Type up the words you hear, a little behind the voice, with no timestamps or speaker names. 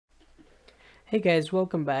Hey guys,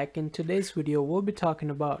 welcome back. In today's video, we'll be talking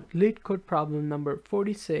about Leetcode problem number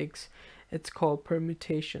 46. It's called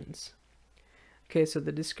permutations. Okay, so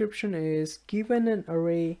the description is given an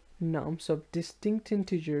array nums of distinct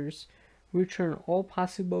integers, return all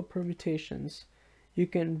possible permutations. You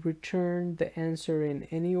can return the answer in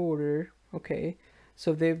any order. Okay,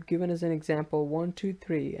 so they've given us an example 1, 2,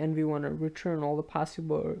 3, and we want to return all the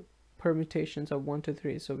possible permutations of 1, 2,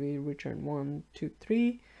 3. So we return 1, 2,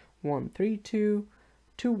 3. 1, 3, 2,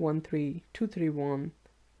 2, 1, 3, 2, 3, 1,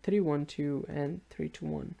 3, 1, 2, and 3, 2,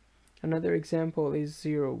 1. Another example is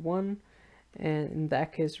 0, 1, and in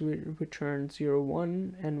that case we return 0,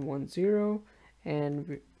 1 and 1, 0,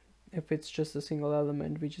 and if it's just a single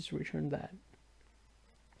element we just return that.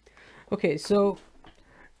 Okay, so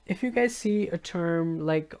if you guys see a term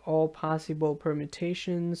like all possible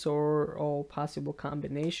permutations or all possible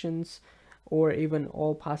combinations, or even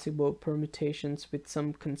all possible permutations with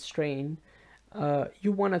some constraint,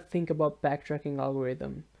 you want to think about backtracking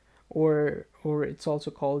algorithm, or it's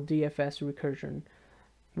also called DFS recursion.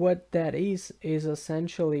 What that is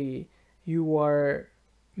essentially you are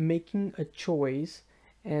making a choice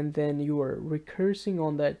and then you are recursing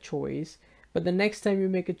on that choice, but the next time you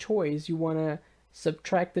make a choice you want to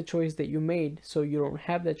subtract the choice that you made, so you don't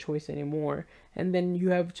have that choice anymore, and then you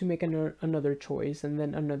have to make another choice and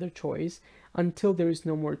then another choice until there is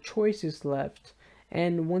no more choices left.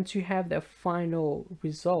 And once you have that final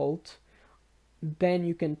result, then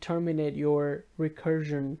you can terminate your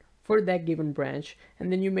recursion for that given branch,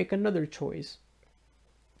 and then you make another choice.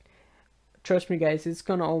 Trust me guys, it's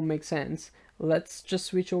gonna all make sense. Let's just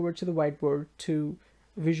switch over to the whiteboard to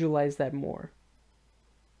visualize that more.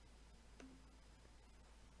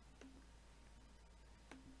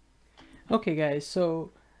 Okay guys,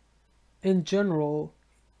 so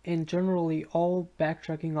generally all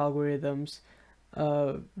backtracking algorithms,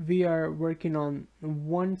 we are working on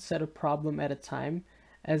one set of problem at a time,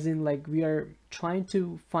 as in like we are trying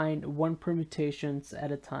to find one permutations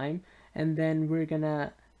at a time, and then we're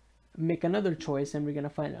gonna make another choice and we're gonna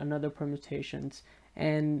find another permutations,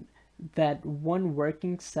 and that one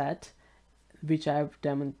working set which I've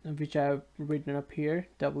written up here,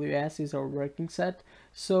 WS is our working set.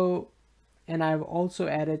 So, and I've also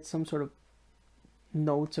added some sort of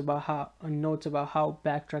notes about how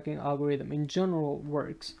backtracking algorithm in general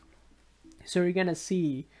works. So you're gonna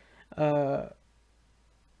see how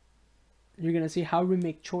we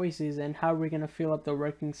make choices and how we're gonna fill up the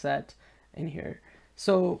working set in here.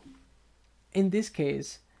 So in this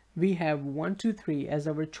case we have 1, 2, 3 as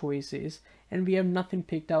our choices, and we have nothing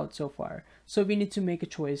picked out so far, so we need to make a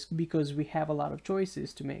choice because we have a lot of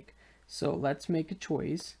choices to make. So let's make a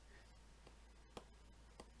choice.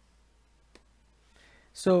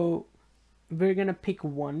 So we're gonna pick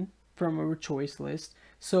one from our choice list.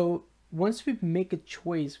 So once we make a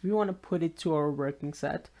choice, we want to put it to our working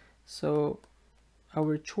set. So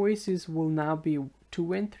our choices will now be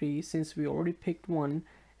 2 and 3 since we already picked one,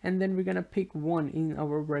 and then we're gonna pick one in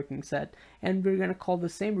our working set, and we're gonna call the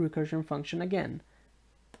same recursion function again.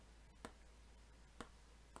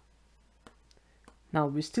 Now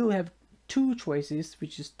we still have two choices,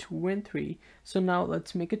 which is 2 and 3. So now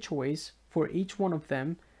let's make a choice for each one of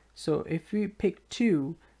them. So if we pick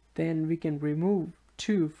 2, then we can remove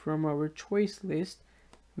 2 from our choice list,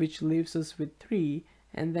 which leaves us with 3,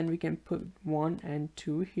 and then we can put 1 and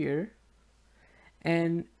 2 here,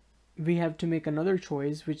 and we have to make another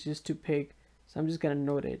choice, which is to pick, so I'm just gonna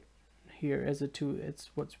note it here as a 2,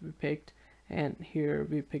 it's what we picked, and here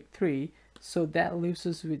we picked 3. So that leaves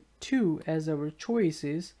us with 2 as our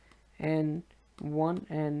choices, and 1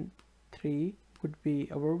 and 3 would be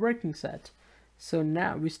our working set. So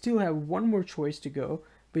now we still have one more choice to go,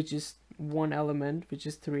 which is one element, which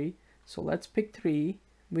is 3. So let's pick 3,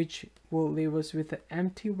 which will leave us with the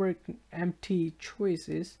empty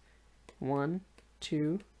choices, 1,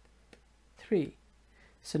 2, 3.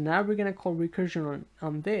 So now we're gonna call recursion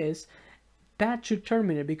on this. That should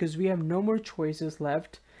terminate because we have no more choices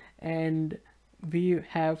left, and we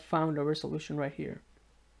have found our solution right here.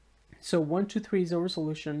 So 1, 2, 3 is our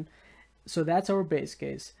solution. So that's our base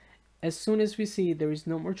case. As soon as we see there is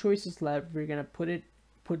no more choices left, we're gonna put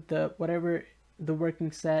the whatever the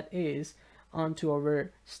working set is onto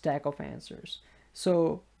our stack of answers.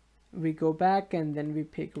 So we go back and then we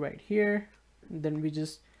pick right here, then we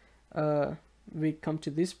just we come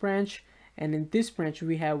to this branch, and in this branch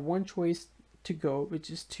we have one choice to go,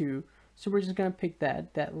 which is 2. So we're just gonna pick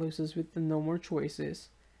that. That leaves us with the no more choices,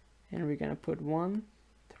 and we're gonna put 1,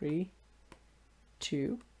 3,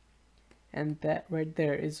 2, and that right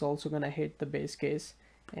there is also gonna hit the base case,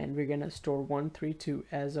 and we're gonna store 1, 3, 2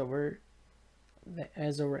 as our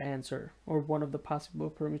as our answer, or one of the possible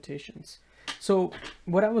permutations. So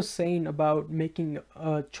what I was saying about making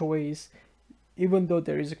a choice even though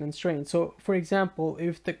there is a constraint. So for example,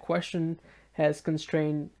 if the question has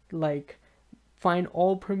constraint like find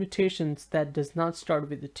all permutations that does not start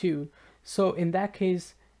with the 2, so in that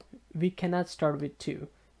case we cannot start with 2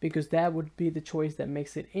 because that would be the choice that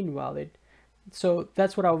makes it invalid. So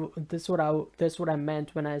that's what I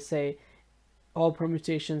meant when I say all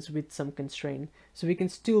permutations with some constraint. So we can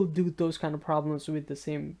still do those kind of problems with the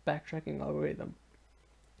same backtracking algorithm.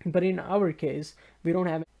 But in our case, we don't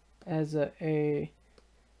have as as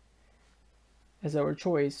our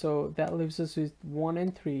choice, so that leaves us with 1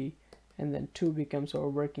 and 3, and then 2 becomes our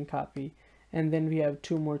working copy, and then we have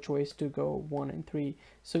 2 more choice to go, 1 and 3.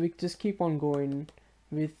 So we just keep on going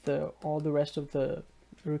with all the rest of the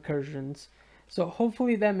recursions. So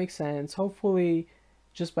hopefully that makes sense. Hopefully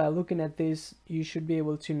just by looking at this you should be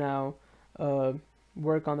able to now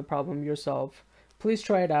work on the problem yourself. Please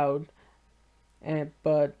try it out,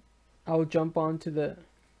 but I'll jump on to the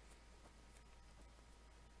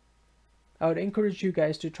I would encourage you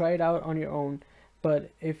guys to try it out on your own, but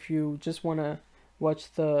if you just want to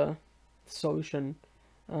watch the solution,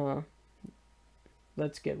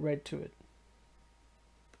 let's get right to it.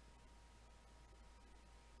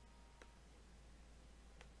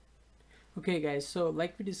 Okay guys, so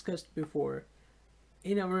like we discussed before,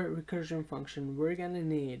 in our recursion function we're gonna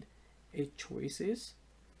need a choices.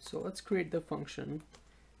 So let's create the function.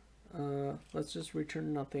 Let's just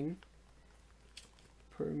return nothing.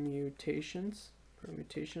 Permutation,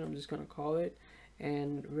 I'm just gonna call it,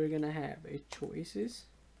 and we're gonna have a choices.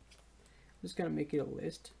 I'm just gonna make it a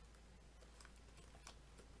list,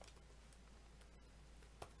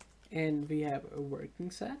 and we have a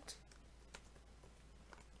working set,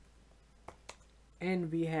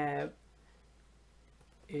 and we have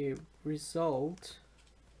a result,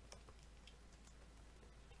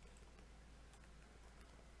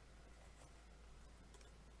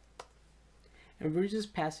 and we're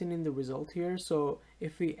just passing in the result here. So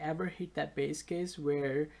if we ever hit that base case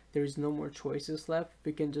where there's no more choices left,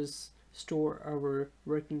 we can just store our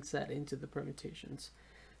working set into the permutations.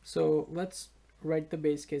 So let's write the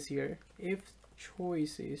base case here. If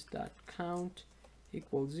choices.count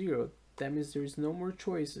equals 0, that means there's no more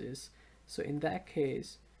choices. So in that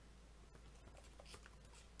case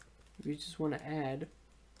we just want to add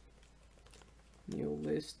new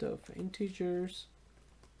list of integers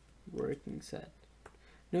working set.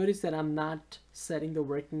 Notice that I'm not setting the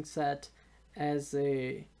working set as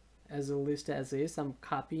a list as is. I'm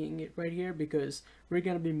copying it right here because we're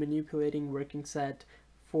going to be manipulating working set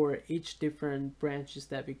for each different branches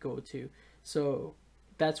that we go to. So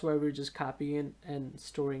that's why we're just copying and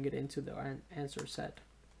storing it into the answer set.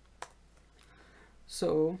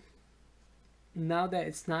 So now that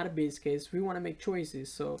it's not a base case, we want to make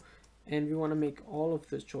choices. And we want to make all of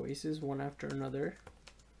the choices one after another.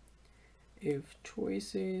 If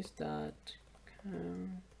choices dot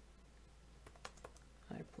count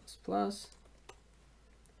I++.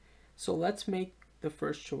 So let's make the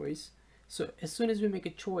first choice. So as soon as we make a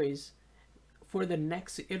choice, for the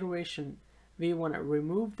next iteration we want to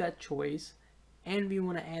remove that choice and we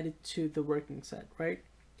want to add it to the working set, right?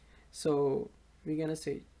 So we're gonna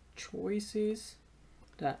say choices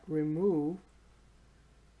dot remove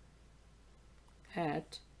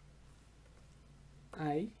at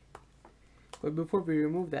I. But before we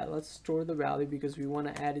remove that, let's store the value because we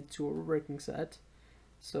want to add it to our working set.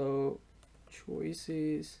 So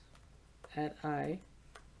choices at I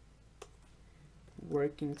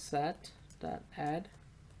working set dot add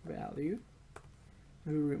value.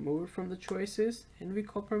 We remove it from the choices and we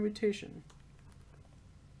call permutation.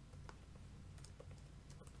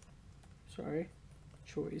 Sorry,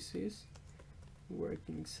 choices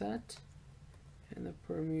working set and the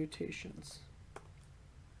permutations.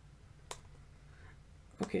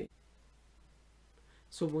 Okay,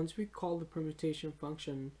 so once we call the permutation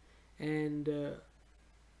function, and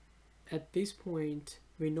at this point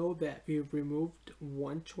we know that we've removed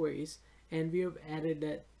one choice and we have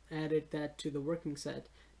added that to the working set.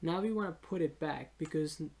 Now we want to put it back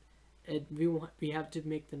because we have to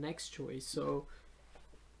make the next choice. So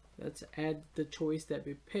let's add the choice that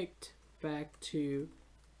we picked back to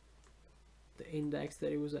the index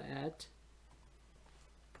that it was at.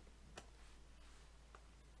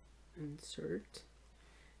 Insert,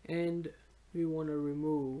 and we want to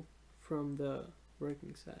remove from the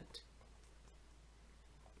working set.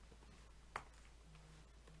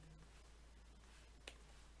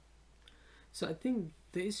 So I think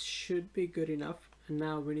this should be good enough, and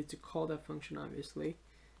now we need to call that function obviously.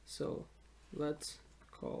 So let's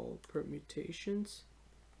call permutations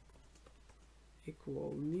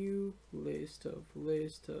equal new list of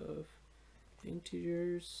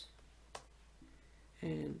integers,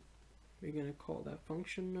 and we're gonna call that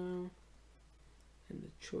function now, and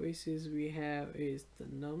the choices we have is the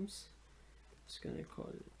nums. Just gonna call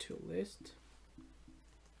it to list,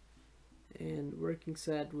 and working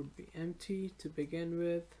set would be empty to begin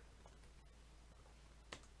with,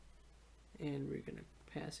 and we're gonna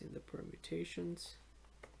pass in the permutations,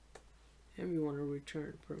 and we want to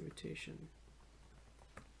return permutation.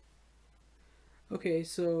 Okay,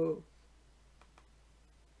 so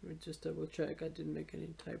let me just double check I didn't make any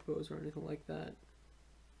typos or anything like that.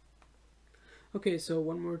 Okay, so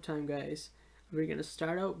one more time, guys, we're gonna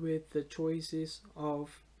start out with the choices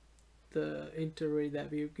of the int array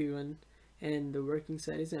that we've given, and the working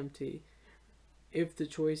set is empty. If the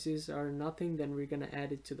choices are nothing, then we're gonna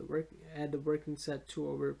add it to the working set to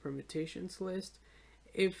our permutations list.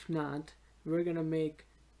 If not, we're gonna make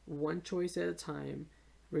one choice at a time.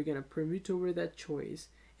 We're gonna permute over that choice,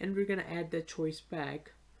 and we're gonna add that choice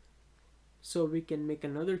back so we can make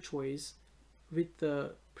another choice with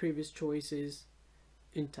the previous choices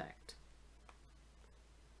intact.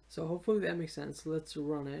 So hopefully that makes sense. Let's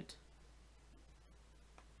run it.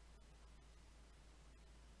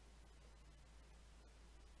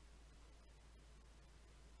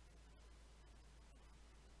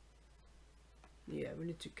 Yeah, we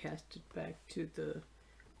need to cast it back to the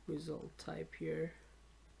result type here.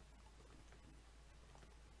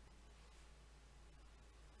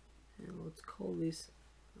 And let's call this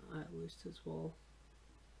list as well.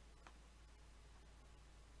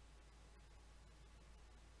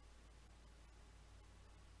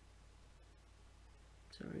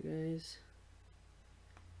 Sorry guys,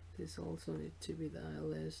 this also needs to be the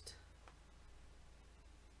list.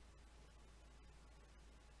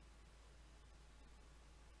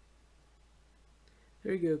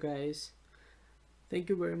 There you go, guys. Thank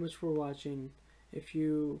you very much for watching. If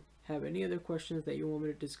you have any other questions that you want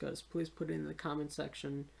me to discuss, please put it in the comment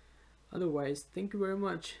section. Otherwise, thank you very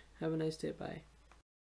much. Have a nice day. Bye.